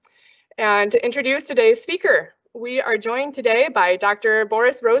And to introduce today's speaker, we are joined today by Dr.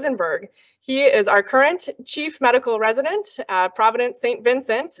 Boris Rosenberg. He is our current Chief Medical Resident at Providence St.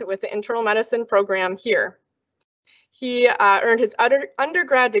 Vincent with the Internal Medicine program here. He earned his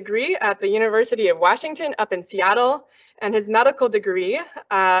undergrad degree at the University of Washington up in Seattle and his medical degree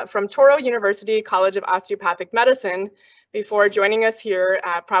from Touro University College of Osteopathic Medicine before joining us here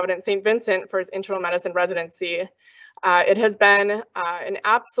at Providence St. Vincent for his internal medicine residency. It has been an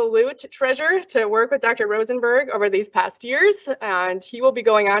absolute treasure to work with Dr. Rosenberg over these past years, and he will be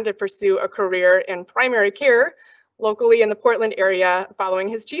going on to pursue a career in primary care locally in the Portland area following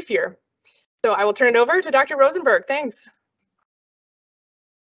his chief year. So I will turn it over to Dr. Rosenberg. Thanks.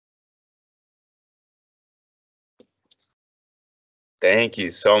 Thank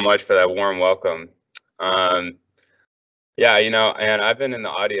you so much for that warm welcome. Yeah, and I've been in the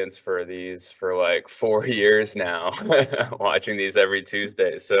audience for these for like 4 years now, watching these every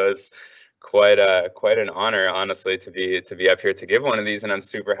Tuesday. So it's quite an honor, honestly, to be up here to give one of these, and I'm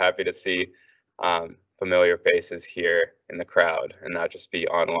super happy to see familiar faces here in the crowd and not just be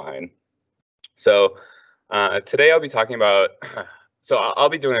online. So today I'll be talking about. So I'll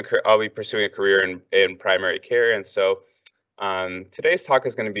be pursuing a career in primary care, and so. Today's talk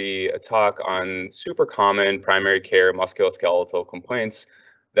is going to be a talk on super common primary care musculoskeletal complaints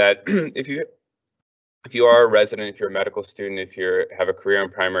that if you are a resident, if you're a medical student, if you have a career in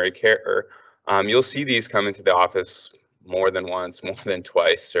primary care, you'll see these come into the office more than once, more than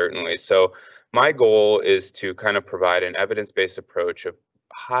twice, certainly. So my goal is to kind of provide an evidence-based approach of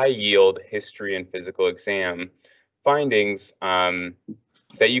high yield history and physical exam findings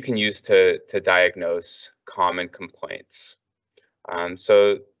that you can use to diagnose common complaints.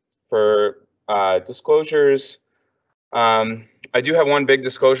 So for disclosures, I do have one big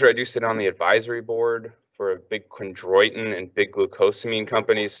disclosure. I do sit on the advisory board for a big chondroitin and big glucosamine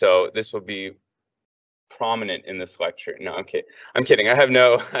companies, so this will be prominent in this lecture. No, I'm kidding. I have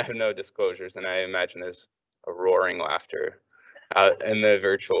no disclosures, and I imagine there's a roaring laughter out in the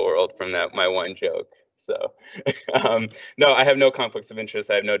virtual world from my one joke. So no, I have no conflicts of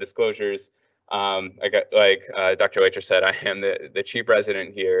interest. I have no disclosures. I got, like Dr. Leiter said, I am the chief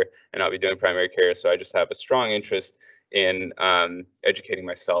resident here, and I'll be doing primary care. So I just have a strong interest in educating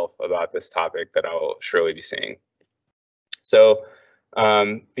myself about this topic that I'll surely be seeing. So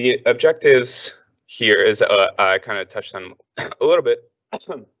the objectives here is I kind of touched on a little bit.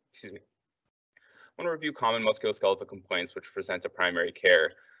 Excuse me. I want to review common musculoskeletal complaints which present to primary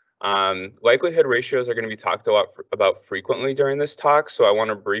care. Likelihood ratios are going to be talked about frequently during this talk, so I want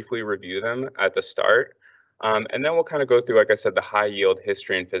to briefly review them at the start. And then we'll kind of go through, like I said, the high yield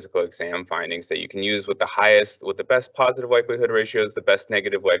history and physical exam findings that you can use with the best positive likelihood ratios, the best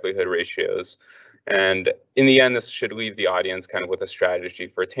negative likelihood ratios. And in the end, this should leave the audience kind of with a strategy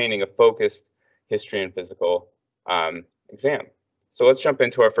for attaining a focused history and physical exam. So let's jump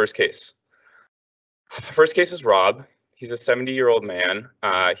into our first case. First case is Rob. He's a 70-year-old man.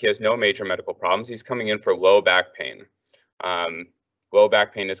 He has no major medical problems. He's coming in for low back pain. Low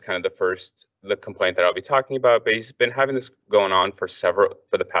back pain is kind of the complaint that I'll be talking about, but he's been having this going on for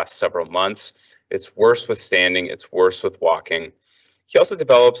the past several months. It's worse with standing, it's worse with walking. He also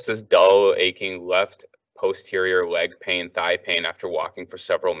develops this dull, aching left posterior leg pain, thigh pain after walking for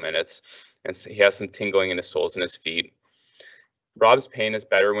several minutes. And so he has some tingling in his soles and his feet. Rob's pain is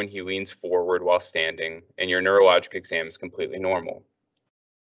better when he leans forward while standing, and your neurologic exam is completely normal.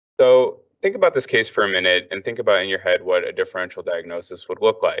 So think about this case for a minute and think about in your head what a differential diagnosis would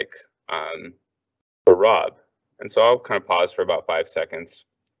look like for Rob. And so I'll kind of pause for about 5 seconds.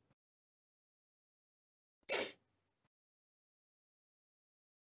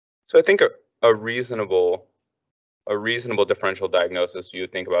 So I think a reasonable differential diagnosis you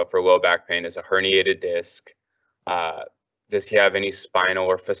would think about for low back pain is a herniated disc. Does he have any spinal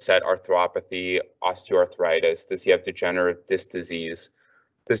or facet arthropathy, osteoarthritis? Does he have degenerative disc disease?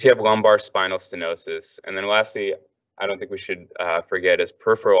 Does he have lumbar spinal stenosis? And then lastly, I don't think we should forget is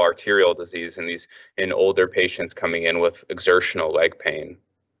peripheral arterial disease in older patients coming in with exertional leg pain.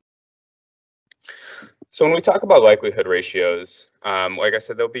 So when we talk about likelihood ratios, like I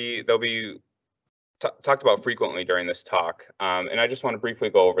said, they'll be talked about frequently during this talk, and I just want to briefly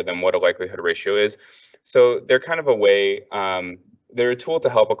go over them, what a likelihood ratio is. So they're kind of a way, they're a tool to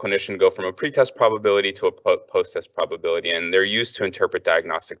help a clinician go from a pre-test probability to a post-test probability, and they're used to interpret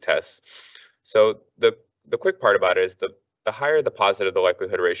diagnostic tests. So the quick part about it is the higher the positive the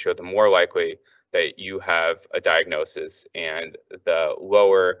likelihood ratio, the more likely that you have a diagnosis, and the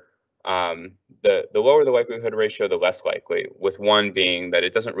lower the lower the likelihood ratio, the less likely, with one being that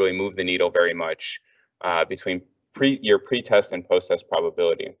it doesn't really move the needle very much between your pre-test and post-test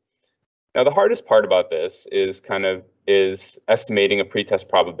probability. Now, the hardest part about this is estimating a pretest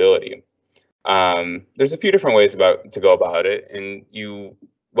probability. There's a few different ways to go about it, and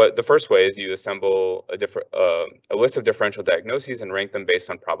the first way is you assemble a list of differential diagnoses and rank them based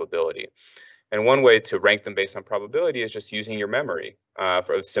on probability. And one way to rank them based on probability is just using your memory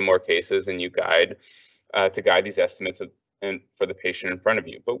for similar cases, and you guide these estimates for the patient in front of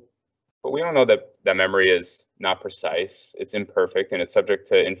you. But we all know that memory is not precise, it's imperfect, and it's subject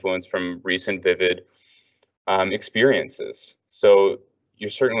to influence from recent vivid experiences. So you're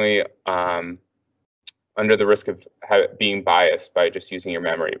certainly under the risk of being biased by just using your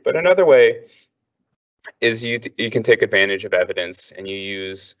memory. But another way is you can take advantage of evidence, and you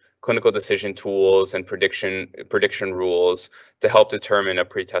use clinical decision tools and prediction rules to help determine a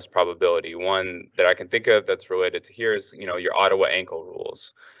pretest probability. One that I can think of that's related to here is, your Ottawa ankle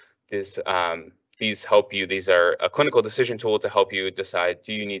rules. These help you. These are a clinical decision tool to help you decide,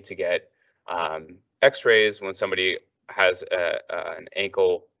 do you need to get x-rays when somebody has an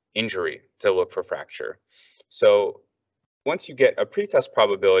ankle injury to look for fracture. So once you get a pretest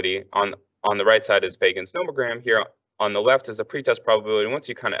probability, on the right side is Fagan's nomogram. Here on the left is the pretest probability. Once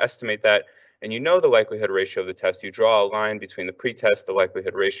you kind of estimate that, and you know the likelihood ratio of the test, you draw a line between the pretest, the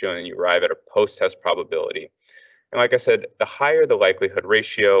likelihood ratio, and you arrive at a post-test probability. And like I said, the higher the likelihood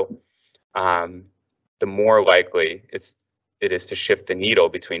ratio, the more likely it is to shift the needle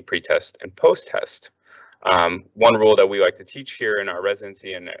between pretest and post-test. One rule that we like to teach here in our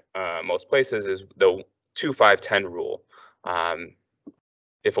residency and most places is the 2-5-10 rule.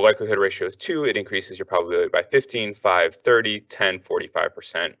 If a likelihood ratio is 2, it increases your probability by 15, 5, 30, 10,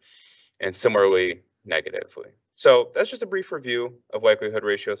 45%, and similarly negatively. So that's just a brief review of likelihood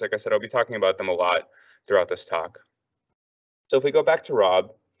ratios. Like I said, I'll be talking about them a lot throughout this talk. So if we go back to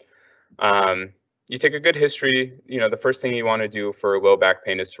Rob, you take a good history. The first thing you want to do for low back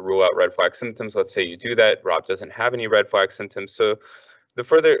pain is to rule out red flag symptoms. Let's say you do that. Rob doesn't have any red flag symptoms. So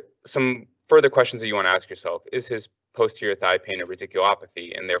some further questions that you want to ask yourself: is his posterior thigh pain a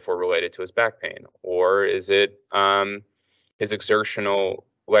radiculopathy and therefore related to his back pain? Or is it his exertional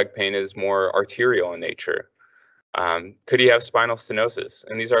leg pain is more arterial in nature? Could he have spinal stenosis?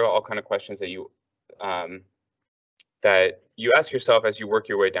 And these are all kind of questions that you ask yourself as you work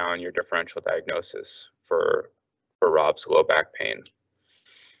your way down your differential diagnosis for Rob's low back pain.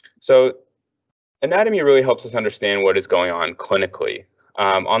 So anatomy really helps us understand what is going on clinically.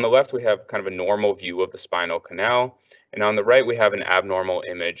 On the left, we have kind of a normal view of the spinal canal, and on the right, we have an abnormal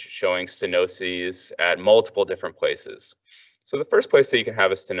image showing stenoses at multiple different places. So the first place that you can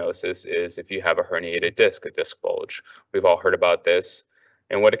have a stenosis is if you have a herniated disc, a disc bulge. We've all heard about this.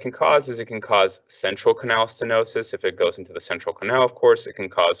 And what it can cause is it can cause central canal stenosis. If it goes into the central canal, of course, it can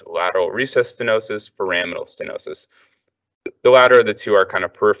cause lateral recess stenosis, foraminal stenosis. The latter of the two are kind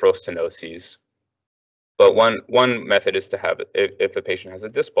of peripheral stenoses. But one method is to have it if a patient has a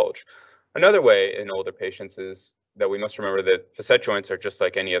disc bulge. Another way in older patients is that we must remember that facet joints are just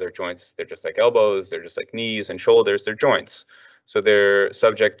like any other joints. They're just like elbows, they're just like knees and shoulders, they're joints. So they're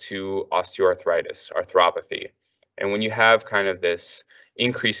subject to osteoarthritis, arthropathy. And when you have kind of this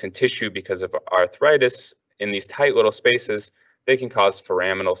increase in tissue because of arthritis in these tight little spaces, they can cause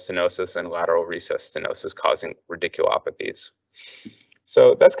foraminal stenosis and lateral recess stenosis, causing radiculopathies.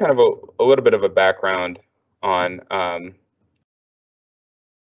 So that's kind of a little bit of a background on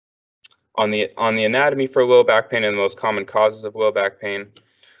the anatomy for low back pain and the most common causes of low back pain.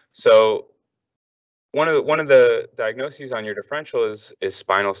 So one of the diagnoses on your differential is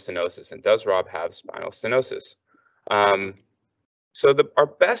spinal stenosis, and does Rob have spinal stenosis? So our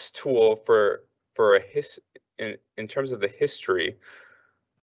best tool in terms of the history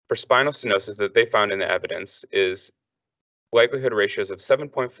for spinal stenosis that they found in the evidence is likelihood ratios of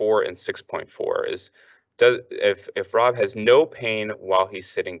 7.4 and 6.4. If Rob has no pain while he's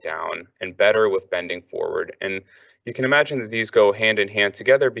sitting down and better with bending forward. And you can imagine that these go hand in hand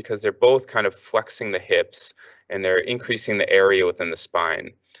together because they're both kind of flexing the hips and they're increasing the area within the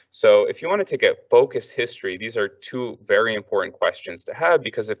spine. So if you want to take a focused history, these are two very important questions to have,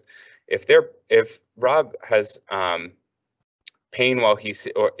 because if Rob has pain while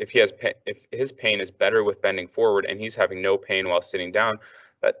if his pain is better with bending forward and he's having no pain while sitting down,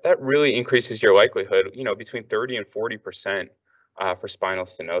 that really increases your likelihood, between 30 and 40% for spinal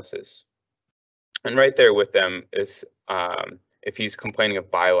stenosis. And right there with them is if he's complaining of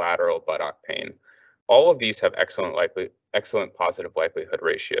bilateral buttock pain. All of these have excellent positive likelihood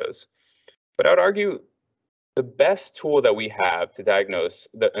ratios. But I would argue the best tool that we have to diagnose,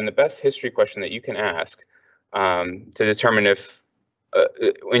 and the best history question that you can ask to determine if,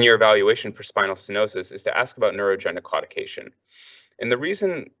 in your evaluation for spinal stenosis, is to ask about neurogenic claudication. And the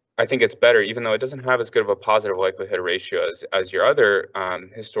reason I think it's better, even though it doesn't have as good of a positive likelihood ratio as your other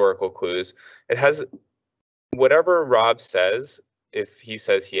historical clues. It has whatever Rob says. If he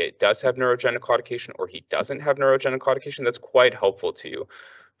says he does have neurogenic claudication or he doesn't have neurogenic claudication, that's quite helpful to you.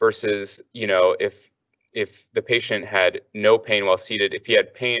 Versus, if the patient had no pain while seated, if he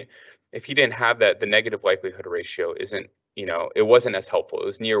had pain, if he didn't have that, the negative likelihood ratio isn't, it wasn't as helpful. It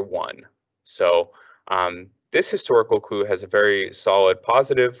was near 1. So this historical clue has a very solid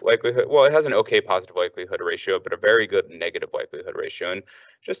positive likelihood. Well, it has an okay positive likelihood ratio, but a very good negative likelihood ratio. And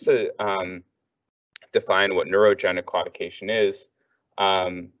just to define what neurogenic claudication is,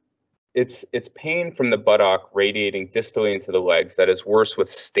 it's pain from the buttock radiating distally into the legs that is worse with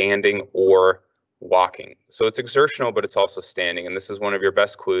standing or walking. So it's exertional, but it's also standing. And this is one of your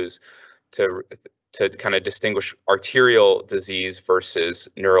best clues to kind of distinguish arterial disease versus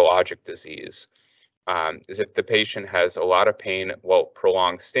neurologic disease. Is if the patient has a lot of pain while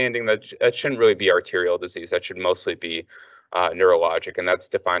prolonged standing, that shouldn't really be arterial disease. That should mostly be neurologic, and that's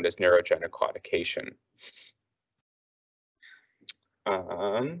defined as neurogenic claudication.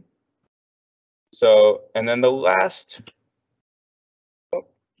 And then the last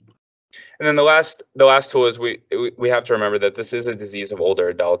tool is we have to remember that this is a disease of older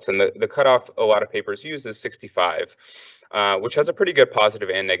adults, and the cutoff a lot of papers use is 65, which has a pretty good positive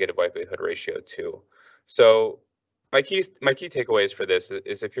and negative likelihood ratio too. So my key takeaways for this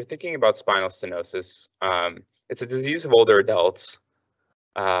is if you're thinking about spinal stenosis, it's a disease of older adults.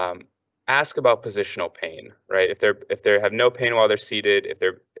 Ask about positional pain, right? If they have no pain while they're seated,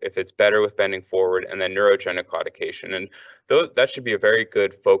 if it's better with bending forward, and then neurogenic claudication, and that should be a very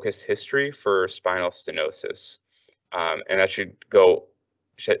good focus history for spinal stenosis, and that should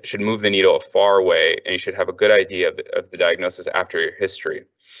move the needle a far way, and you should have a good idea of the diagnosis after your history.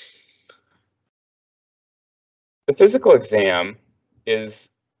 The physical exam is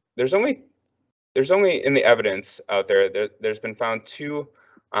there's only in the evidence out there's been found two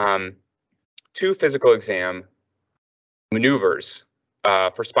physical exam maneuvers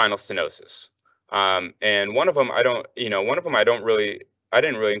for spinal stenosis, and one of them I didn't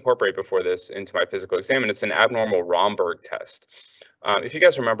really incorporate before this into my physical exam, and it's an abnormal Romberg test. If you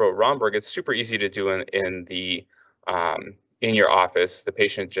guys remember Romberg, it's super easy to do in your office. The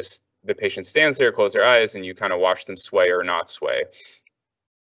patient stands there, close their eyes, and you kind of watch them sway or not sway.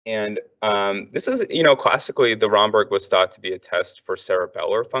 And this is, classically the Romberg was thought to be a test for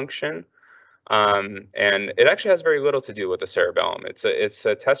cerebellar function. And it actually has very little to do with the cerebellum. It's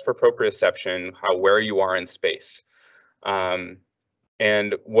a test for proprioception, where you are in space.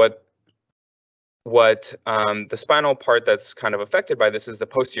 And what the spinal part that's kind of affected by this is the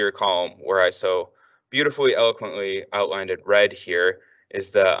posterior column, where I so beautifully, eloquently outlined it red here.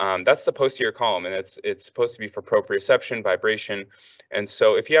 That's the posterior column, and it's supposed to be for proprioception, vibration. And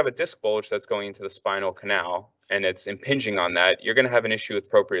so if you have a disc bulge that's going into the spinal canal and it's impinging on that, you're going to have an issue with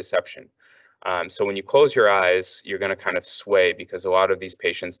proprioception. So when you close your eyes, you're going to kind of sway, because a lot of these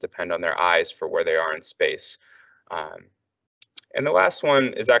patients depend on their eyes for where they are in space. And the last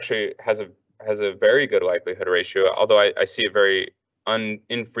one is actually has a very good likelihood ratio, although I see it very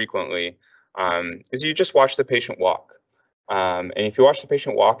infrequently, is you just watch the patient walk. And if you watch the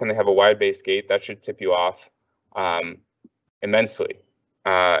patient walk and they have a wide-based gait, that should tip you off immensely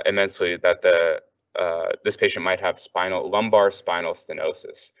that this patient might have lumbar spinal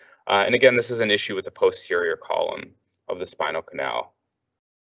stenosis. And again, this is an issue with the posterior column of the spinal canal.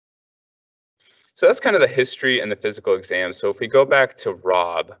 So that's kind of the history and the physical exam. So if we go back to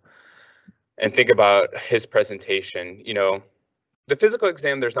Rob and think about his presentation, the physical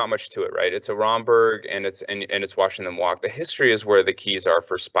exam, there's not much to it, right? It's a Romberg, and it's watching them walk. The history is where the keys are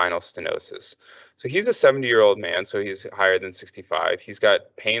for spinal stenosis. So he's a 70-year-old man, so he's higher than 65. He's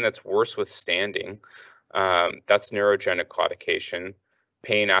got pain that's worse with standing. That's neurogenic claudication.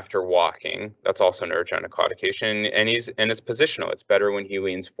 Pain after walking, that's also neurogenic claudication. And it's positional. It's better when he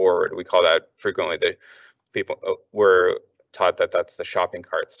leans forward. We call that frequently, the people were taught that that's the shopping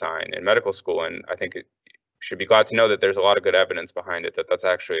cart sign in medical school, and I think it should be glad to know that there's a lot of good evidence behind it, that's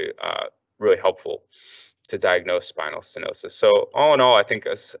actually really helpful to diagnose spinal stenosis. So all in all, I think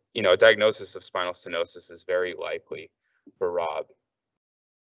a diagnosis of spinal stenosis is very likely for Rob.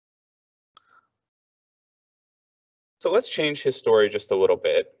 So let's change his story just a little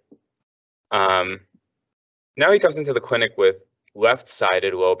bit. Now he comes into the clinic with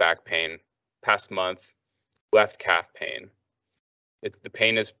left-sided low back pain, past month, left calf pain. The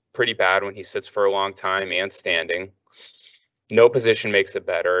pain is pretty bad when he sits for a long time and standing. No position makes it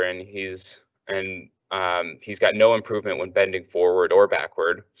better, and he's got no improvement when bending forward or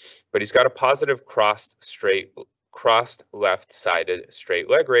backward. But he's got a positive crossed straight crossed left-sided straight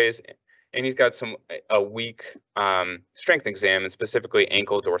leg raise, and he's got a weak strength exam, and specifically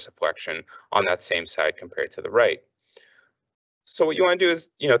ankle dorsiflexion on that same side compared to the right. So what you want to do is,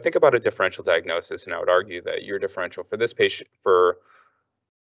 think about a differential diagnosis, and I would argue that your differential for this patient, for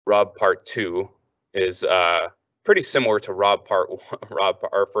Rob Part 2, is pretty similar to Rob Part 1,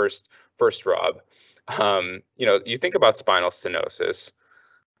 our first Rob. You think about spinal stenosis,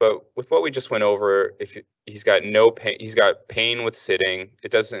 but with what we just went over, if he's got no pain, he's got pain with sitting.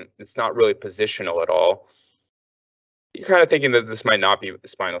 It's not really positional at all. You're kind of thinking that this might not be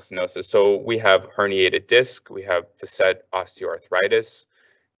spinal stenosis. So we have herniated disc, we have facet osteoarthritis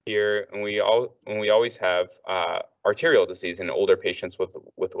here, and we always have arterial disease in older patients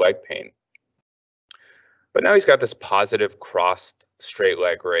with leg pain. But now he's got this positive crossed straight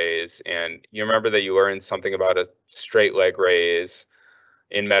leg raise, and you remember that you learned something about a straight leg raise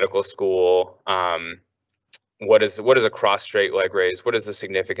in medical school. What is a cross straight leg raise? What is the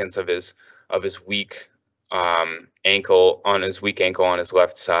significance of his weak ankle on his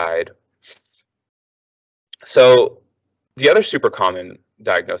left side? So the other super common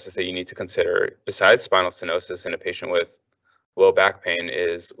diagnosis that you need to consider besides spinal stenosis in a patient with low back pain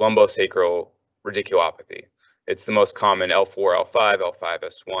is lumbosacral radiculopathy. It's the most common, L4, L5,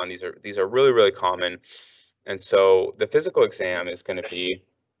 L5S1. These are really, really common. And so the physical exam is going to be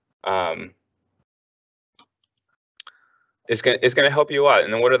is going to help you a lot.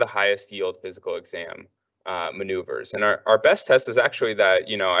 And then what are the highest yield physical exam maneuvers? And our best test is actually that,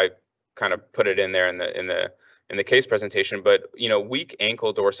 I kind of put it in there in the case presentation, but weak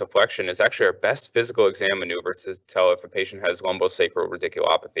ankle dorsiflexion is actually our best physical exam maneuver to tell if a patient has lumbosacral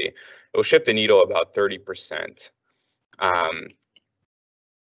radiculopathy. It will shift the needle about 30%. Our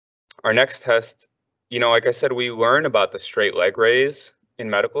next test, like I said, we learn about the straight leg raise in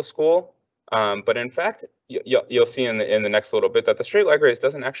medical school, but in fact, you'll see in the next little bit that the straight leg raise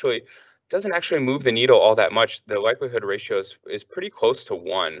doesn't actually move the needle all that much. The likelihood ratio is pretty close to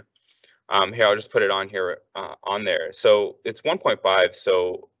 1. Here, I'll just put it on here on there. So it's 1.5.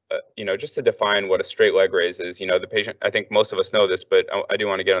 So, just to define what a straight leg raise is, the patient, I think most of us know this, but I do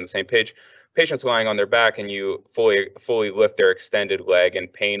want to get on the same page. Patient's lying on their back and you fully lift their extended leg,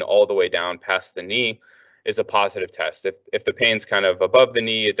 and pain all the way down past the knee is a positive test. If the pain's kind of above the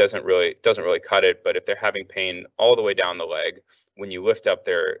knee, it doesn't really cut it. But if they're having pain all the way down the leg, when you lift up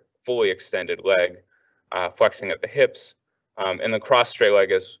their fully extended leg, flexing at the hips, and the cross straight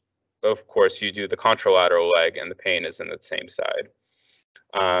leg is, of course, you do the contralateral leg and the pain is in the same side.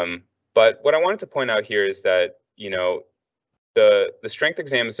 But what I wanted to point out here is that, the strength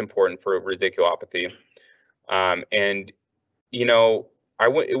exam is important for radiculopathy. And,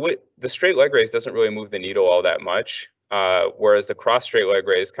 the straight leg raise doesn't really move the needle all that much, whereas the cross straight leg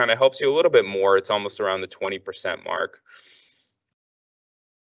raise kind of helps you a little bit more. It's almost around the 20% mark.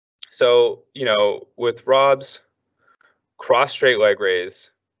 So, with Rob's cross straight leg raise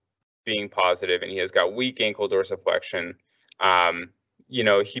being positive and he has got weak ankle dorsiflexion,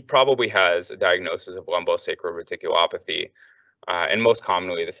 he probably has a diagnosis of lumbosacral radiculopathy, and most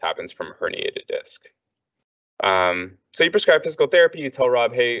commonly this happens from a herniated disc. So you prescribe physical therapy, you tell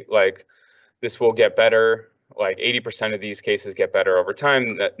Rob, hey, this will get better, 80% of these cases get better over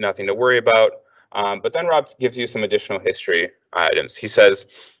time, nothing to worry about. But then Rob gives you some additional history items. He says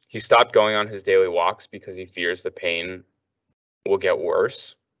he stopped going on his daily walks because he fears the pain will get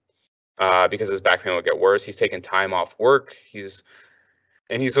worse. Because his back pain will get worse. He's taken time off work. He's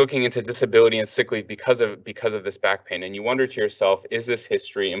looking into disability and sick leave because of this back pain. And you wonder to yourself, is this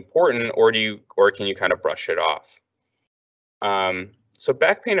history important, or can you kind of brush it off? So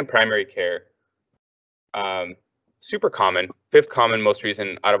back pain in primary care, super common, 5th common most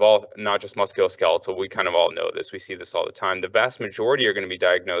reason out of all, not just musculoskeletal. We kind of all know this. We see this all the time. The vast majority are going to be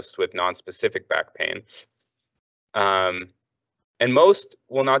diagnosed with nonspecific back pain. And most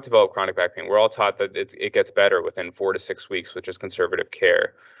will not develop chronic back pain. We're all taught that it gets better within 4 to 6 weeks, which is conservative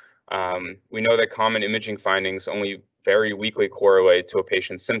care. We know that common imaging findings only very weakly correlate to a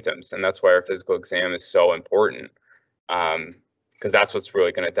patient's symptoms, and that's why our physical exam is so important, because that's what's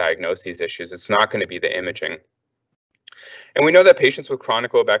really going to diagnose these issues. It's not going to be the imaging. And we know that patients with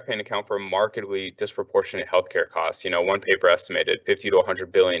chronic low back pain account for markedly disproportionate healthcare costs. One paper estimated 50 to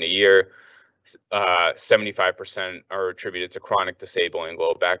 100 billion a year. 75% are attributed to chronic disabling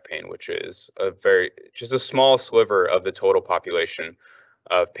low back pain, which is just a small sliver of the total population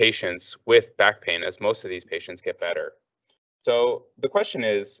of patients with back pain, as most of these patients get better. So the question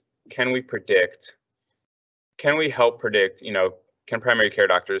is, can we help predict, can primary care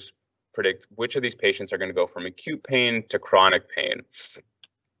doctors predict which of these patients are going to go from acute pain to chronic pain?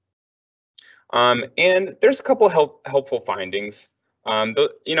 And there's a couple helpful findings.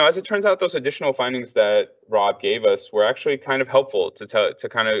 As it turns out, those additional findings that Rob gave us were actually kind of helpful to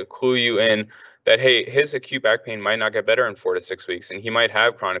kind of clue you in that, hey, his acute back pain might not get better in 4 to 6 weeks, and he might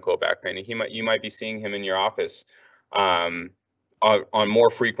have chronic low back pain, and you might be seeing him in your office on more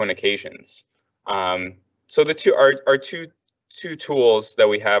frequent occasions. So our two tools that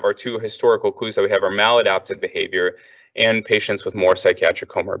we have, our two historical clues that we have, are maladaptive behavior and patients with more psychiatric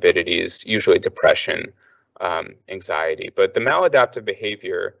comorbidities, usually depression, anxiety. But the maladaptive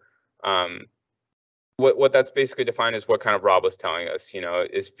behavior, what that's basically defined as what kind of Rob was telling us,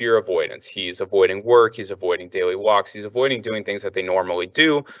 is fear avoidance. He's avoiding work, he's avoiding daily walks, he's avoiding doing things that they normally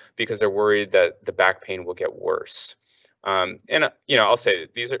do because they're worried that the back pain will get worse. I'll say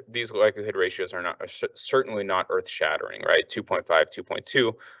that these likelihood ratios are certainly not earth-shattering, right? 2.5,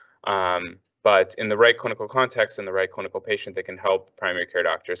 2.2. But in the right clinical context and the right clinical patient, they can help primary care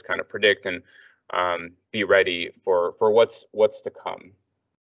doctors kind of predict and be ready for what's to come,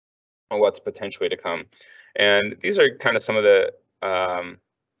 or what's potentially to come. And these are kind of some of the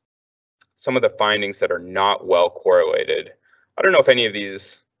findings that are not well correlated. I don't know if any of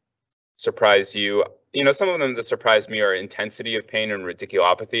these surprise you. Some of them that surprise me are intensity of pain and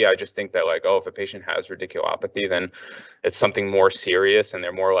radiculopathy. I just think that, like, if a patient has radiculopathy, then it's something more serious and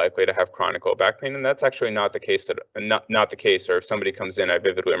they're more likely to have chronic low back pain. And that's actually not the case. Not the case. Or if somebody comes in, I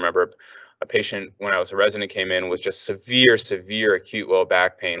vividly remember a patient when I was a resident came in with just severe acute low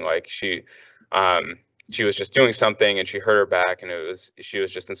back pain. Like she was just doing something and she hurt her back, and she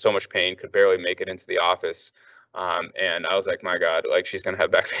was just in so much pain, could barely make it into the office. And I was like, my God, like, she's gonna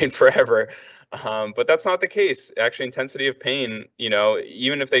have back pain forever. But that's not the case. Actually, intensity of pain,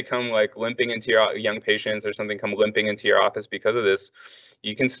 even if they come like limping into your young patients or something, come limping into your office because of this,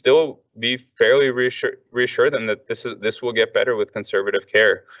 you can still be fairly reassure them that this will get better with conservative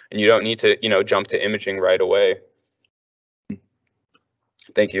care, and you don't need to, jump to imaging right away.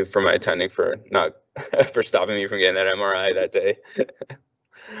 Thank you for my attending for stopping me from getting that MRI that day.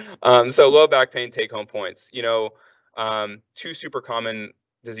 So low back pain take-home points. Two super common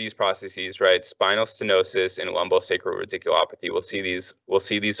disease processes, right? Spinal stenosis and lumbosacral radiculopathy. We'll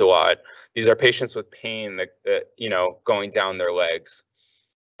see these a lot. These are patients with pain that going down their legs.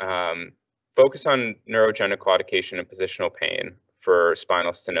 Focus on neurogenic claudication and positional pain for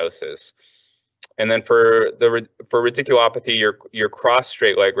spinal stenosis. And then for radiculopathy, your cross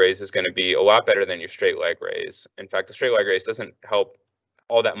straight leg raise is going to be a lot better than your straight leg raise. In fact, the straight leg raise doesn't help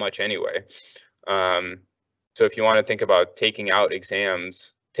all that much anyway. So if you want to think about taking out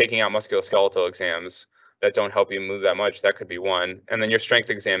musculoskeletal exams that don't help you move that much, that could be one. And then your strength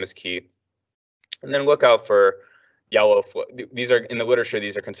exam is key. And then look out for yellow. These are in the literature.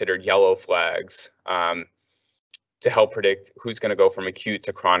 These are considered yellow flags to help predict who's going to go from acute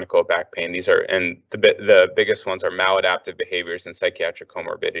to chronic low back pain. And the biggest ones are maladaptive behaviors and psychiatric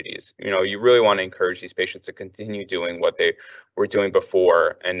comorbidities. You really want to encourage these patients to continue doing what they were doing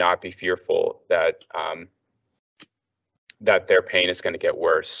before and not be fearful that their pain is going to get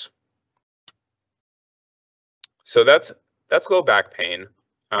worse. So that's low back pain.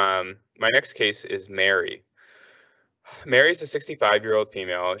 My next case is Mary. Mary's a 65-year-old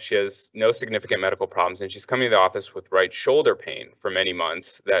female. She has no significant medical problems, and she's coming to the office with right shoulder pain for many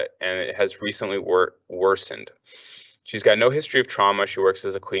months, and it has recently worsened. She's got no history of trauma. She works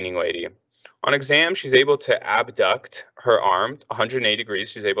as a cleaning lady. On exam, she's able to abduct her arm 180 degrees.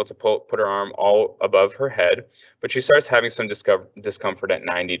 She's able to put her arm all above her head, but she starts having some discomfort at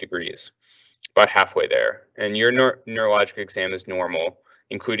 90 degrees, about halfway there. And your neurologic exam is normal,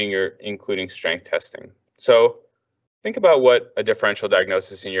 including strength testing. So think about what a differential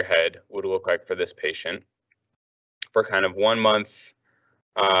diagnosis in your head would look like for this patient for kind of 1 month,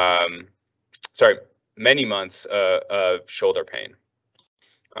 many months of shoulder pain.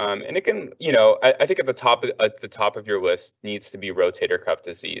 And it can, I think at the top of your list needs to be rotator cuff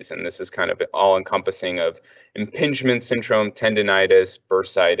disease. And this is kind of all encompassing of impingement syndrome, tendinitis,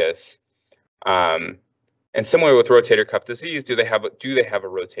 bursitis. And similar with rotator cuff disease, do they have a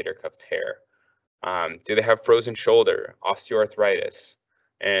rotator cuff tear? Do they have frozen shoulder, osteoarthritis?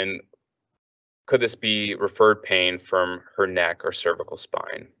 And could this be referred pain from her neck or cervical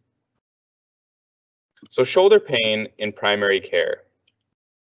spine? So shoulder pain in primary care.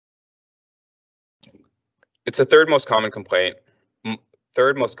 It's the third most common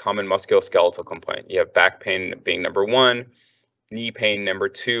musculoskeletal complaint. You have back pain being number 1, knee pain number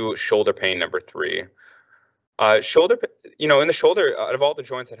 2, shoulder pain number 3. Shoulder, in the shoulder, out of all the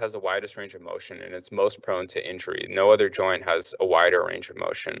joints, it has the widest range of motion and it's most prone to injury. No other joint has a wider range of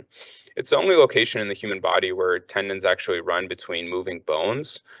motion. It's the only location in the human body where tendons actually run between moving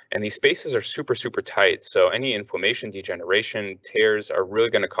bones, and these spaces are super, super tight. So any inflammation, degeneration, tears are really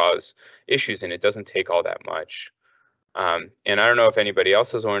going to cause issues, and it doesn't take all that much. And I don't know if anybody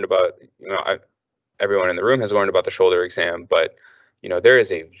else has learned about, everyone in the room has learned about the shoulder exam, but there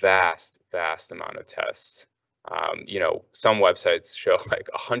is a vast, vast amount of tests. Some websites show like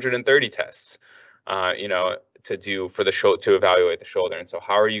 130 tests, to do for the shoulder, to evaluate the shoulder. And so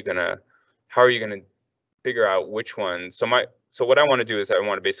how are you gonna figure out which one? So what I want to do is I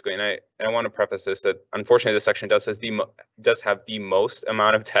want to basically, and I want to preface this that unfortunately this section does have the most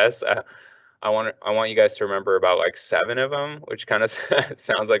amount of tests. I want you guys to remember about like 7 of them, which kind of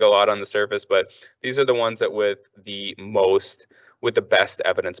sounds like a lot on the surface, but these are the ones that with the best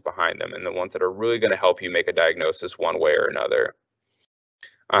evidence behind them, and the ones that are really going to help you make a diagnosis one way or another.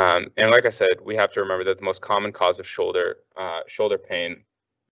 And like I said, we have to remember that the most common cause of shoulder pain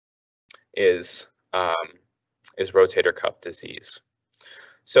is rotator cuff disease.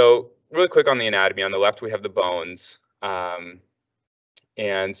 So really quick on the anatomy, on the left we have the bones,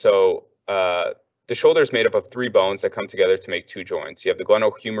 and so the shoulder is made up of 3 bones that come together to make 2 joints. You have the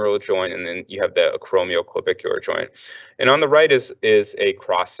glenohumeral joint, and then you have the acromioclavicular joint. And on the right is a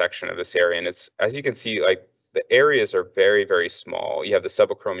cross section of this area, and it's, as you can see, like the areas are very, very small. You have the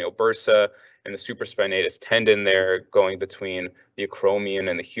subacromial bursa and the supraspinatus tendon there going between the acromion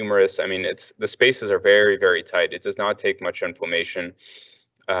and the humerus. I mean, the spaces are very, very tight. It does not take much inflammation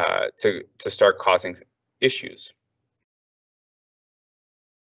to start causing issues.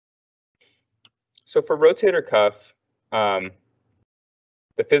 So for rotator cuff, the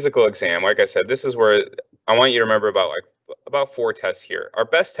physical exam, like I said, this is where I want you to remember about 4 tests here. Our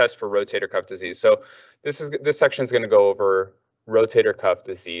best test for rotator cuff disease. So this section is going to go over rotator cuff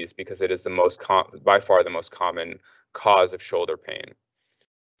disease because it is by far the most common cause of shoulder pain.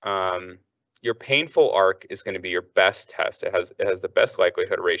 Your painful arc is going to be your best test. It has the best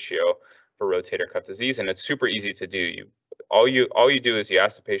likelihood ratio for rotator cuff disease, and it's super easy to do. All you do is you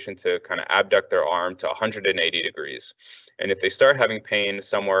ask the patient to kind of abduct their arm to 180 degrees. And if they start having pain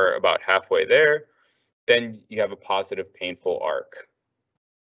somewhere about halfway there, then you have a positive painful arc.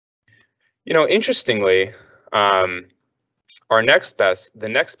 Interestingly, the next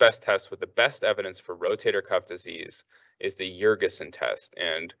best test with the best evidence for rotator cuff disease is the Yergeson test.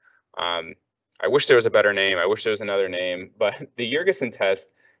 And I wish there was a better name. I wish there was another name, but the Yergeson test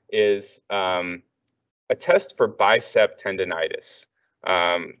is a test for bicep tendonitis.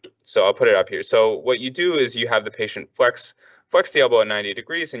 So I'll put it up here. So what you do is you have the patient flex the elbow at 90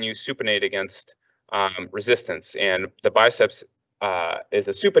 degrees and you supinate against resistance. And the biceps is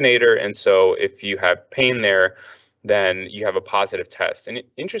a supinator. And so if you have pain there, then you have a positive test. And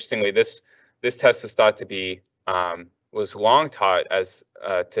interestingly, this test is thought to be, was long taught as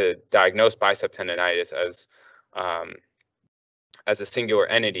to diagnose bicep tendonitis as a singular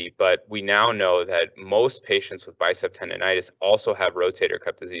entity, but we now know that most patients with bicep tendonitis also have rotator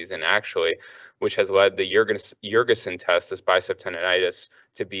cuff disease, and actually, which has led the Yergeson test, this bicep tendonitis,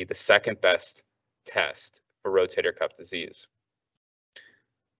 to be the second best test for rotator cuff disease.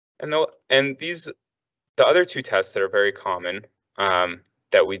 And the other 2 tests that are very common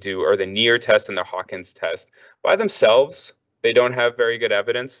that we do are the Neer test and the Hawkins test. By themselves, they don't have very good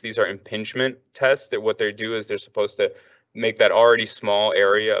evidence. These are impingement tests that what they do is they're supposed to make that already small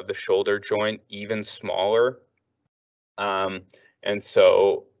area of the shoulder joint even smaller. And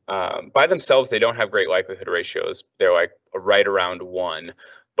so by themselves, they don't have great likelihood ratios. They're like right around 1.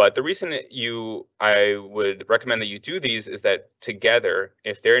 But the reason I would recommend that you do these is that together,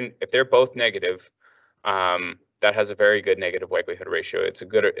 if they're both negative, that has a very good negative likelihood ratio. It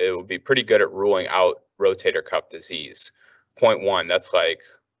would be pretty good at ruling out rotator cuff disease. 0.1, that's like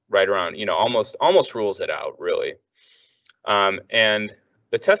right around, almost rules it out, really. And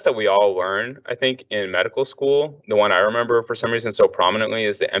the test that we all learn, I think, in medical school, the one I remember for some reason so prominently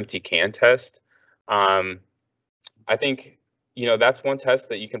is the empty can test. I think, that's one test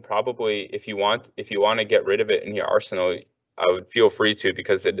that you can probably, if you want to get rid of it in your arsenal, I would feel free to,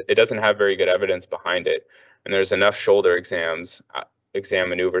 because it doesn't have very good evidence behind it. And there's enough shoulder exam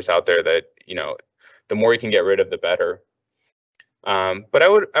maneuvers out there that, the more you can get rid of, the better. But I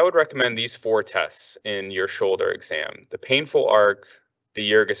would recommend these 4 tests in your shoulder exam: the painful arc, the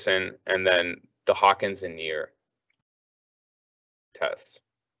Yergeson, and then the Hawkins and Neer tests.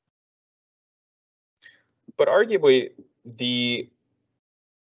 But arguably the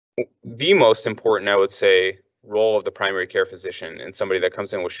most important, I would say, role of the primary care physician in somebody that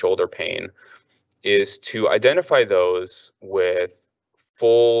comes in with shoulder pain is to identify those with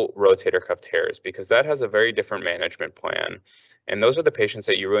full rotator cuff tears, because that has a very different management plan. And those are the patients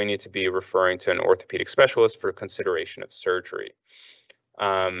that you really need to be referring to an orthopedic specialist for consideration of surgery.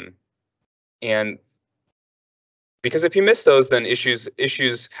 And because if you miss those, then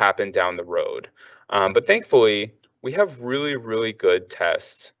issues happen down the road. But thankfully, we have really, really good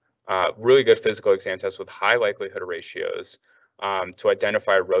tests, really good physical exam tests with high likelihood ratios to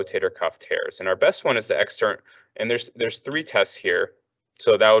identify rotator cuff tears. And our best one is the external, and there's 3 tests here.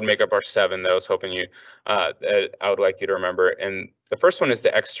 So that would make up our 7 that I was hoping that I would like you to remember. And the first one is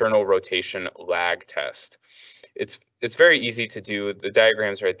the external rotation lag test. It's very easy to do. The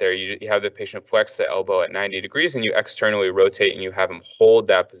diagram's right there. You have the patient flex the elbow at 90 degrees and you externally rotate and you have them hold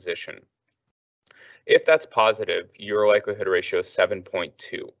that position. If that's positive, your likelihood ratio is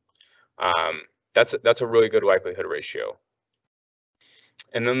 7.2. That's a really good likelihood ratio.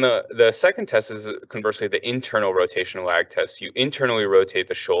 And then the second test is conversely the internal rotation lag test. You internally rotate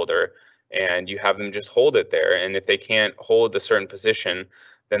the shoulder and you have them just hold it there. And if they can't hold a certain position,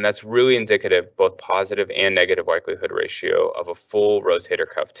 then that's really indicative, both positive and negative likelihood ratio of a full rotator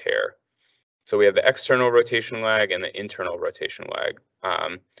cuff tear. So we have the external rotation lag and the internal rotation lag.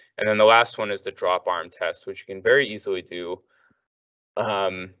 And then the last one is the drop arm test, which you can very easily do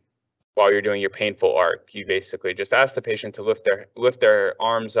while you're doing your painful arc. You basically just ask the patient to lift their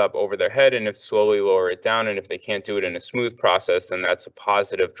arms up over their head and if slowly lower it down. And if they can't do it in a smooth process, then that's a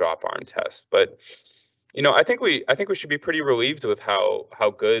positive drop arm test. But you know, I think we should be pretty relieved with how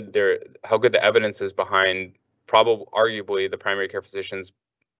good the evidence is behind arguably the primary care physician's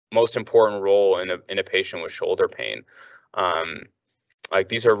most important role in a patient with shoulder pain. Like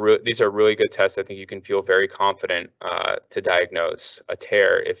these are really good tests. I think you can feel very confident to diagnose a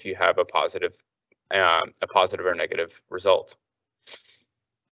tear if you have a positive or negative result.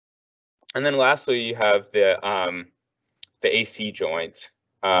 And then lastly, you have the AC joint.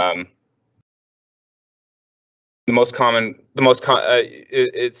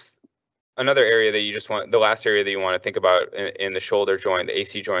 It's another area that you just want. The last area that you want to think about in the shoulder joint, the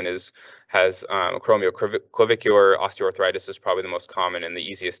AC joint, has acromioclavicular osteoarthritis is probably the most common and the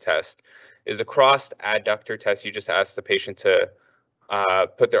easiest test. Is a crossed adductor test. You just ask the patient to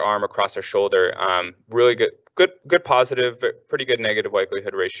put their arm across their shoulder. Really good positive, pretty good negative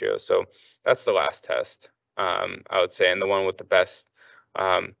likelihood ratio. So that's the last test, I would say, and the one with the best.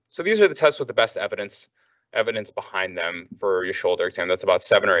 So these are the tests with the best evidence behind them for your shoulder exam. That's about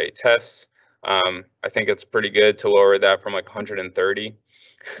 7 or 8 tests. I think it's pretty good to lower that from like 130.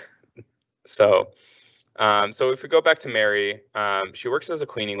 So if we go back to Mary, she works as a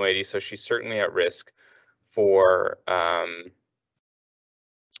cleaning lady, so she's certainly at risk for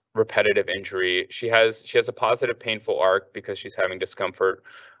repetitive injury. She has a positive painful arc because she's having discomfort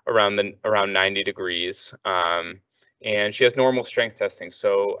around 90 degrees. And she has normal strength testing.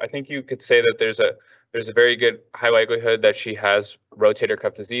 So I think you could say that there's a very good high likelihood that she has rotator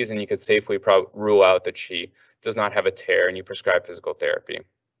cuff disease, and you could safely rule out that she does not have a tear, and you prescribe physical therapy.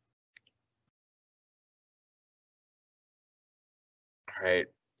 All right.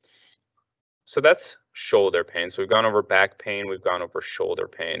 So that's shoulder pain. So we've gone over back pain, we've gone over shoulder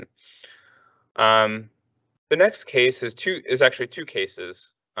pain. The next case is actually 2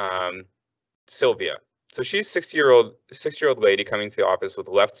 cases. Sylvia. So she's 60-year-old lady coming to the office with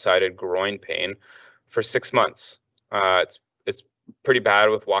left-sided groin pain for 6 months. It's pretty bad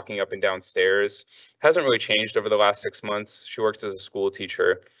with walking up and down stairs. Hasn't really changed over the last 6 months. She works as a school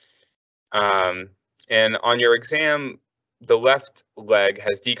teacher. And on your exam, the left leg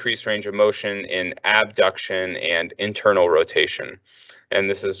has decreased range of motion in abduction and internal rotation. And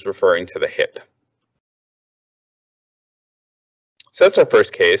this is referring to the hip. So that's our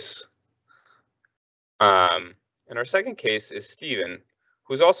first case. And our second case is Stephen,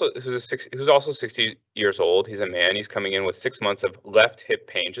 who's also 60 years old. He's a man. He's coming in with 6 months of left hip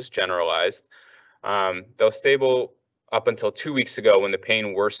pain, just generalized. That was stable up until 2 weeks ago when the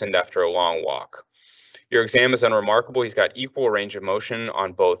pain worsened after a long walk. Your exam is unremarkable. He's got equal range of motion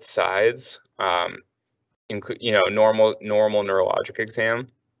on both sides. Normal neurologic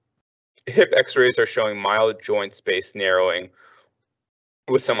exam. Hip X-rays are showing mild joint space narrowing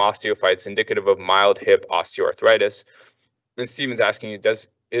with some osteophytes indicative of mild hip osteoarthritis. And Stephen's asking you,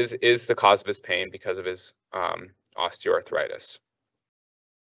 is the cause of his pain because of his osteoarthritis?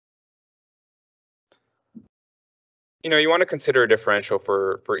 You want to consider a differential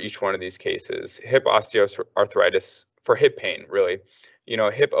for each one of these cases. Hip osteoarthritis for hip pain, really.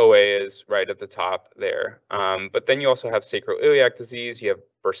 Hip OA is right at the top there. But then you also have sacroiliac disease. You have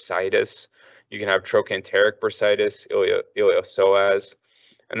bursitis. You can have trochanteric bursitis, iliopsoas.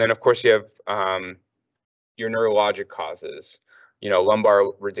 And then of course you have your neurologic causes, lumbar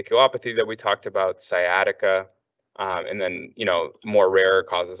radiculopathy that we talked about, sciatica, and then, more rare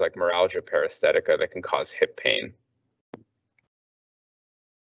causes like myalgia paresthetica that can cause hip pain.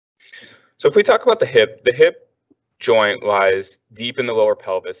 So if we talk about the hip joint lies deep in the lower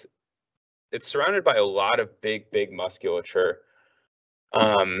pelvis. It's surrounded by a lot of big musculature.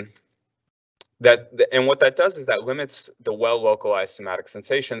 And what that does is that limits the well-localized somatic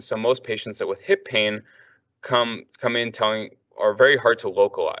sensation. So most patients that with hip pain come in are very hard to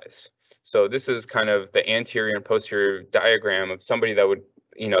localize. So this is kind of the anterior and posterior diagram of somebody that would,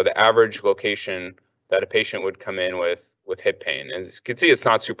 the average location that a patient would come in with hip pain. And as you can see, it's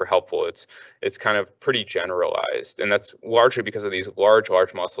not super helpful. It's kind of pretty generalized, and that's largely because of these large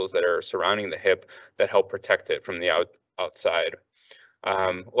muscles that are surrounding the hip that help protect it from the outside.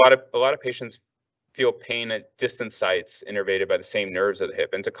 A lot of patients feel pain at distant sites innervated by the same nerves of the hip.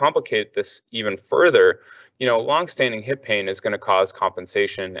 And to complicate this even further, long-standing hip pain is going to cause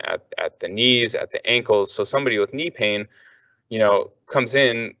compensation at the knees, at the ankles. So somebody with knee pain, comes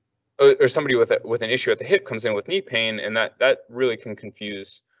in, or somebody with an issue at the hip comes in with knee pain, and that really can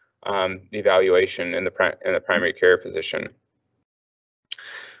confuse the evaluation in the primary care physician.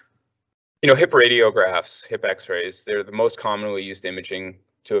 Hip radiographs, hip x-rays, they're the most commonly used imaging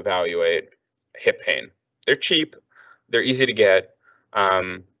to evaluate hip pain. They're cheap, they're easy to get.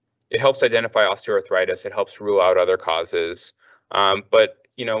 It helps identify osteoarthritis, it helps rule out other causes. But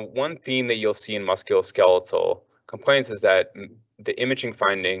one theme that you'll see in musculoskeletal complaints is that the imaging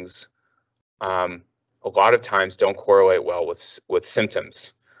findings a lot of times don't correlate well with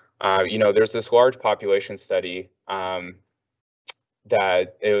symptoms. There's this large population study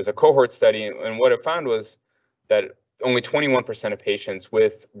that it was a cohort study, and what it found was that only 21% of patients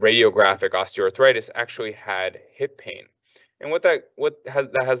with radiographic osteoarthritis actually had hip pain. And what that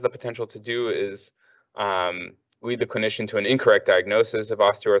has the potential to do is lead the clinician to an incorrect diagnosis of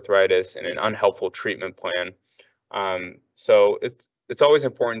osteoarthritis and an unhelpful treatment plan. So it's always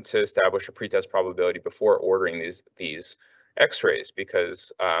important to establish a pretest probability before ordering these x-rays,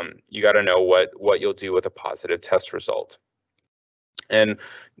 because you got to know what you'll do with a positive test result. And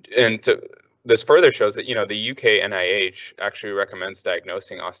this further shows that the UK NIH actually recommends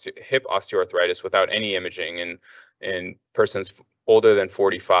diagnosing hip osteoarthritis without any imaging in persons older than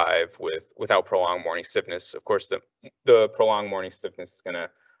 45 without prolonged morning stiffness. Of course, the prolonged morning stiffness is gonna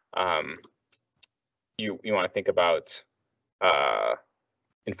you want to think about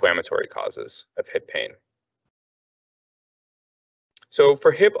inflammatory causes of hip pain. So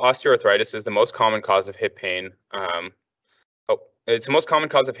for hip osteoarthritis is the most common cause of hip pain. It's the most common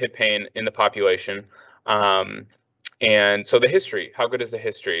cause of hip pain in the population. And so the history, how good is the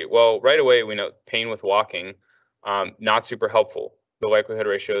history? Well, right away, we know pain with walking, not super helpful. The likelihood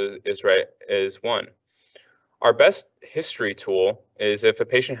ratio is 1. Our best history tool is if a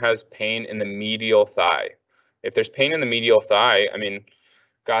patient has pain in the medial thigh. If there's pain in the medial thigh, I mean,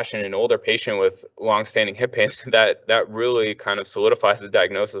 gosh, in an older patient with long-standing hip pain, that really kind of solidifies the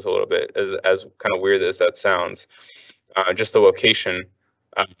diagnosis a little bit, as kind of weird as that sounds. Just the location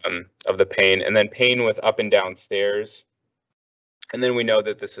of the pain, and then pain with up and down stairs. And then we know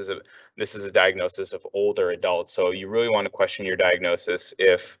that this is a diagnosis of older adults. So you really want to question your diagnosis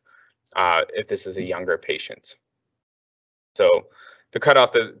if this is a younger patient. So the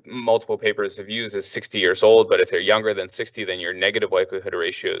cutoff that multiple papers have used is 60 years old, but if they're younger than 60, then your negative likelihood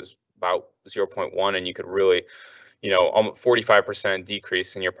ratio is about 0.1, and you could really, almost 45%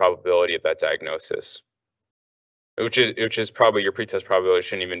 decrease in your probability of that diagnosis. Which is probably your pretest probability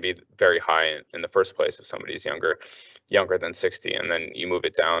shouldn't even be very high in the first place if somebody's younger than 60, and then you move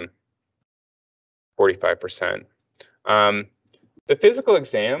it down 45%. The physical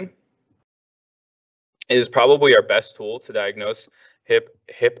exam is probably our best tool to diagnose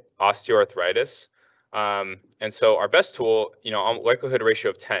hip osteoarthritis. And so our best tool, likelihood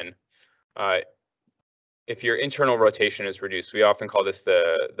ratio of 10. If your internal rotation is reduced, we often call this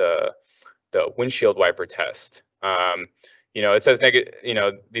the windshield wiper test. It says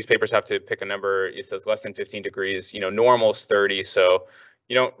these papers have to pick a number. It says less than 15 degrees, normal is 30. So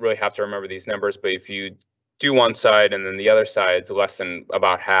you don't really have to remember these numbers, but if you do one side and then the other side's less than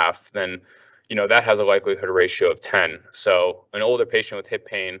about half, then, that has a likelihood ratio of 10. So an older patient with hip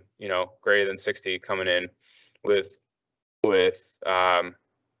pain, greater than 60 coming in with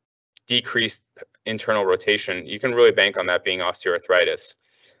decreased internal rotation, you can really bank on that being osteoarthritis.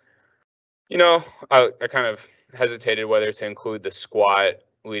 I kind of hesitated whether to include the squat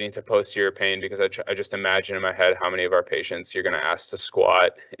leading to posterior pain, because I just imagine in my head how many of our patients you're going to ask to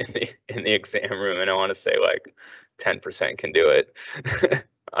squat in the exam room, and I want to say like 10% can do it.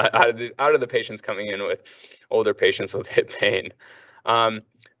 out of the patients coming in with older patients with hip pain.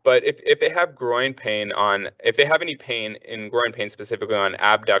 But if they have groin pain if they have any pain in groin pain, specifically on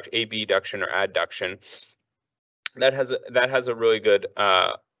abduction or adduction, that has a really good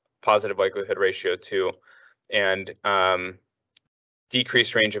positive likelihood ratio too, and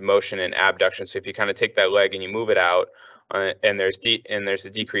decreased range of motion in abduction. So if you kind of take that leg and you move it out, and there's a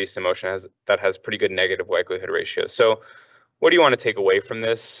decrease in motion, that has pretty good negative likelihood ratio. So what do you want to take away from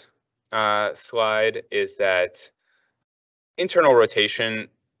this slide is that internal rotation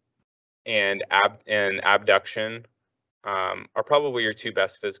and abduction are probably your two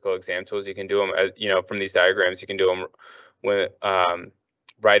best physical exam tools. You can do them, from these diagrams. You can do them when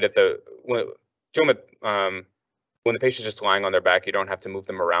when the patient's just lying on their back. You don't have to move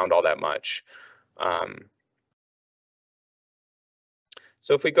them around all that much.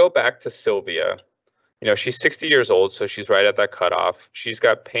 So if we go back to Sylvia, she's 60 years old, so she's right at that cutoff. She's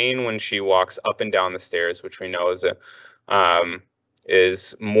got pain when she walks up and down the stairs, which we know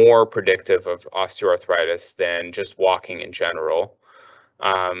is more predictive of osteoarthritis than just walking in general.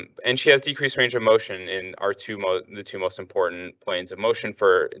 And she has decreased range of motion in the two most important planes of motion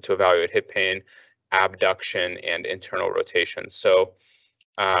to evaluate hip pain: abduction and internal rotation. So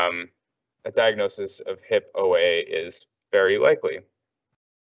a diagnosis of hip OA is very likely.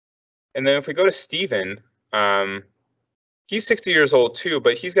 And then if we go to Stephen, he's 60 years old too,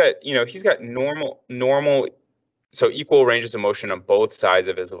 but he's got normal, so equal ranges of motion on both sides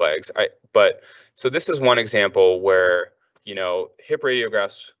of his legs. So this is one example where, hip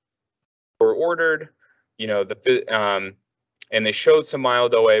radiographs were ordered, and they showed some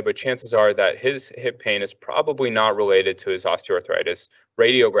mild OA, but chances are that his hip pain is probably not related to his osteoarthritis,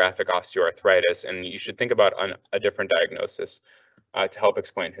 radiographic osteoarthritis, and you should think about a different diagnosis to help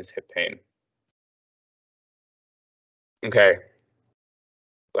explain his hip pain. Okay,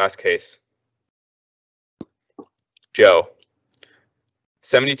 last case. Joe,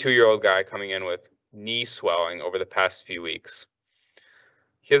 72-year-old guy coming in with knee swelling over the past few weeks.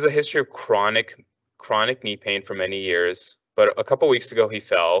 He has a history of chronic knee pain for many years, but a couple weeks ago he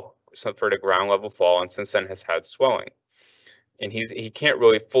fell, suffered a ground level fall, and since then has had swelling. And he limps and he can't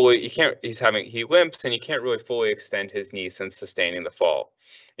really fully extend his knee since sustaining the fall.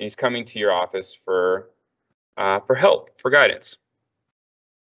 And he's coming to your office for help, for guidance.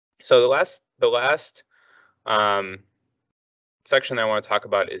 So the last section that I want to talk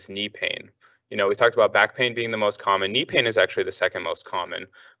about is knee pain. We talked about back pain being the most common. Knee pain is actually the second most common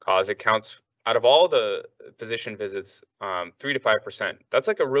cause. It counts, out of all the physician visits, 3 to 5%. That's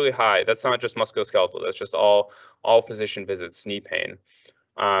like a really high. That's not just musculoskeletal. That's just all physician visits, knee pain.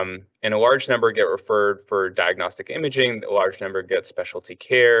 And a large number get referred for diagnostic imaging. A large number get specialty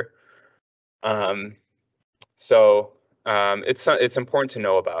care. So it's important to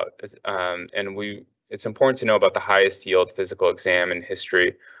know about. It's important to know about the highest yield physical exam in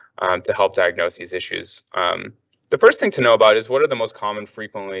history to help diagnose these issues. The first thing to know about is what are the most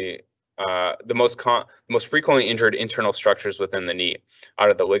frequently injured internal structures within the knee out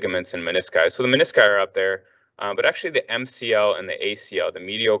of the ligaments and menisci. So the menisci are up there, but actually the MCL and the ACL, the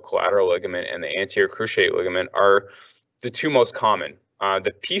medial collateral ligament and the anterior cruciate ligament, are the two most common.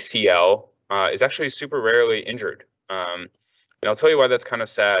 The PCL is actually super rarely injured. And I'll tell you why that's kind of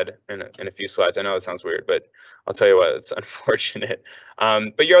sad in a few slides. I know it sounds weird, but I'll tell you why it's unfortunate.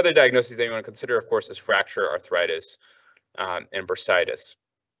 But your other diagnoses that you want to consider, of course, is fracture, arthritis, and bursitis.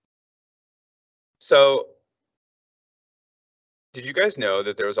 So did you guys know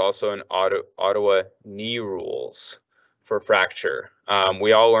that there was also an Ottawa knee rules for fracture?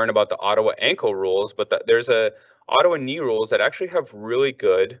 We all learn about the Ottawa ankle rules, but there's a Ottawa knee rules that actually have really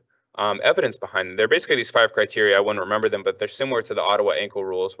good evidence behind them. They're basically these 5 criteria. I wouldn't remember them, but they're similar to the Ottawa ankle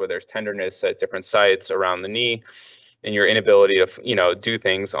rules, where there's tenderness at different sites around the knee and your inability to, do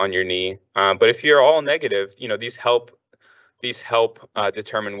things on your knee. But if you're all negative, these help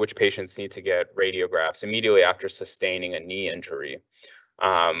determine which patients need to get radiographs immediately after sustaining a knee injury.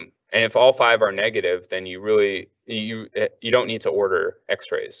 And if all 5 are negative, then you don't need to order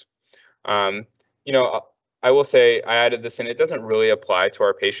X-rays. I will say I added this in. It doesn't really apply to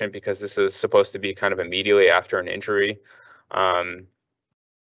our patient because this is supposed to be kind of immediately after an injury,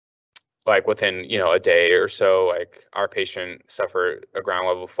 like within a day or so. Like our patient suffered a ground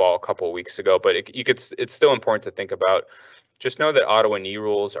level fall a couple of weeks ago, but it's still important to think about. Just know that Ottawa knee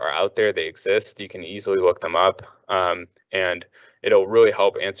rules are out there. They exist. You can easily look them up, and it'll really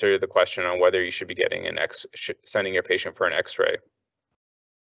help answer the question on whether you should be getting sending your patient for an X-ray.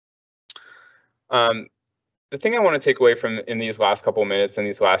 the thing I want to take away from in these last couple minutes and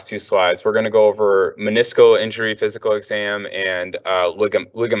these last two slides, we're going to go over meniscal injury physical exam and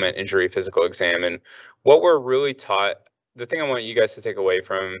ligament injury physical exam. And what we're really taught, the thing I want you guys to take away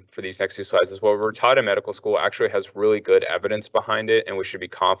from for these next two slides is what we're taught in medical school actually has really good evidence behind it, and we should be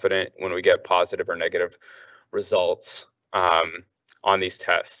confident when we get positive or negative results on these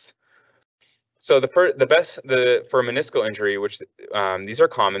tests. So for meniscal injury, which these are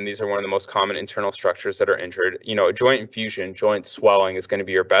common, these are one of the most common internal structures that are injured. You know, joint infusion, joint swelling is going to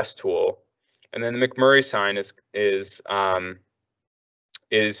be your best tool, and then the McMurray sign is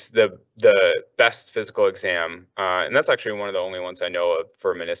the best physical exam, and that's actually one of the only ones I know of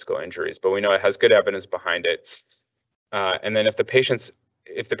for meniscal injuries. But we know it has good evidence behind it. And then if the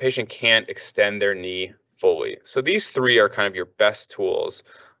patient can't extend their knee fully, so these three are kind of your best tools.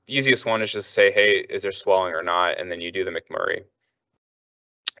 The easiest one is just say, hey, is there swelling or not? And then you do the McMurray.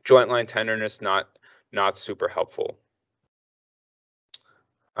 Joint line tenderness, not super helpful.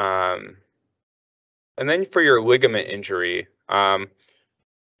 And then for your ligament injury,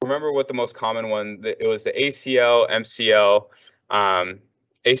 remember what the most common one, it was the ACL, MCL,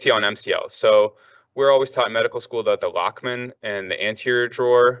 ACL and MCL. So we're always taught in medical school that the Lachman and the anterior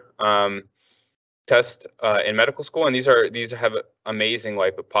drawer test in medical school, and these have amazing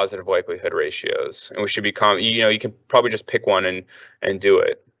positive likelihood ratios, and we should be you can probably just pick one and do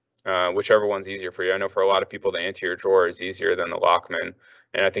it, whichever one's easier for you. I know for a lot of people the anterior drawer is easier than the Lachman,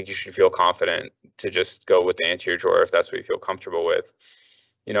 and I think you should feel confident to just go with the anterior drawer if that's what you feel comfortable with.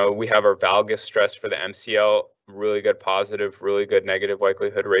 You know, we have our valgus stress for the MCL, really good positive, really good negative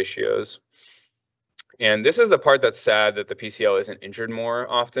likelihood ratios. And this is the part that's sad that the PCL isn't injured more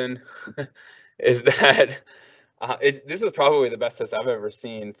often. Is that this is probably the best test I've ever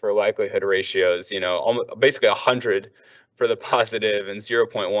seen for likelihood ratios, you know, almost, basically 100 for the positive and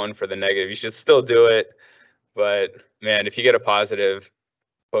 0.1 for the negative. You should still do it, but man, if you get a positive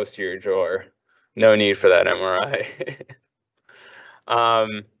posterior drawer, no need for that MRI.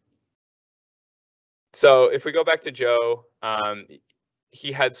 So if we go back to Joe,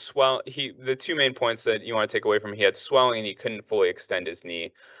 he had the two main points that you want to take away from him, he had swelling and he couldn't fully extend his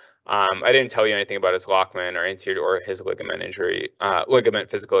knee. I didn't tell you anything about his Lachman or anterior or his ligament injury, ligament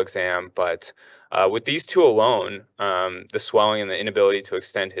physical exam, but with these two alone, the swelling and the inability to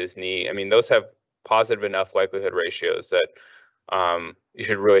extend his knee, I mean, those have positive enough likelihood ratios that you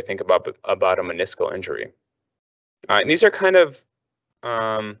should really think about a meniscal injury. And these are kind of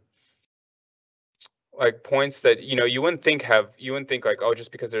like points that you wouldn't think like, oh,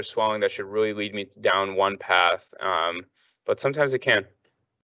 just because there's swelling that should really lead me down one path, but sometimes it can.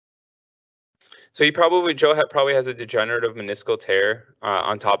 So Joe probably has a degenerative meniscal tear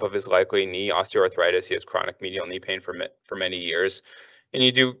on top of his likely knee osteoarthritis. He has chronic medial knee pain for many years, and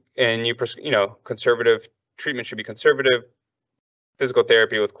conservative treatment should be conservative physical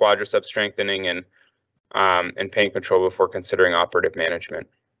therapy with quadriceps strengthening and pain control before considering operative management.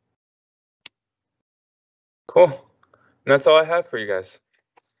 Cool, and that's all I have for you guys.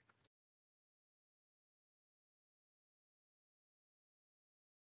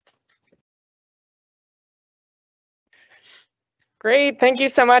 Great, thank you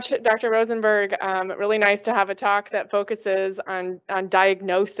so much, Dr. Rosenberg. Really nice to have a talk that focuses on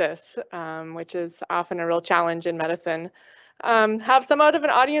diagnosis, which is often a real challenge in medicine. Have some out of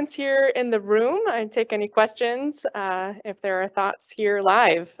an audience here in the room. I'd take any questions if there are thoughts here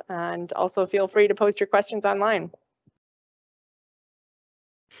live, and also feel free to post your questions online.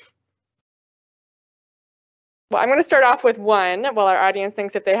 Well, I'm going to start off with one while our audience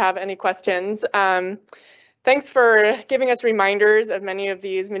thinks if they have any questions. Thanks for giving us reminders of many of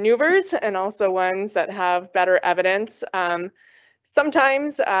these maneuvers and also ones that have better evidence.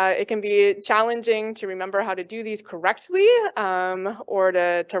 Sometimes it can be challenging to remember how to do these correctly or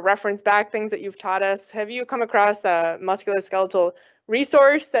to reference back things that you've taught us. Have you come across a musculoskeletal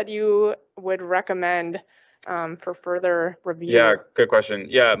resource that you would recommend for further review? Yeah, good question.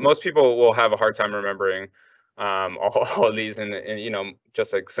 Yeah, most people will have a hard time remembering all of these, and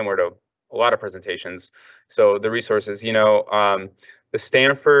just like similar to a lot of presentations. So the resources, the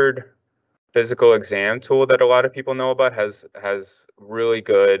Stanford physical exam tool that a lot of people know about has really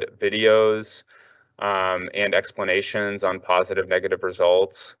good videos and explanations on positive, negative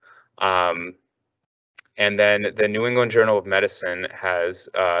results. And then the New England Journal of Medicine has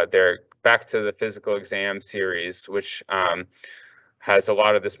their Back to the Physical Exam series, which has a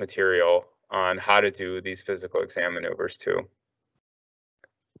lot of this material on how to do these physical exam maneuvers too.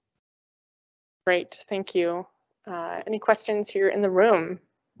 Great, thank you. Any questions here in the room?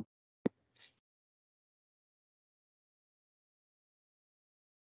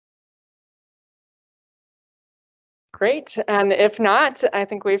 Great. And if not, I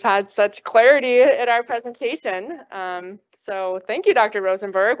think we've had such clarity in our presentation. So thank you, Dr.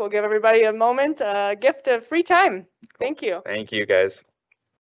 Rosenberg. We'll give everybody a moment, a gift of free time. Thank you. Thank you, guys.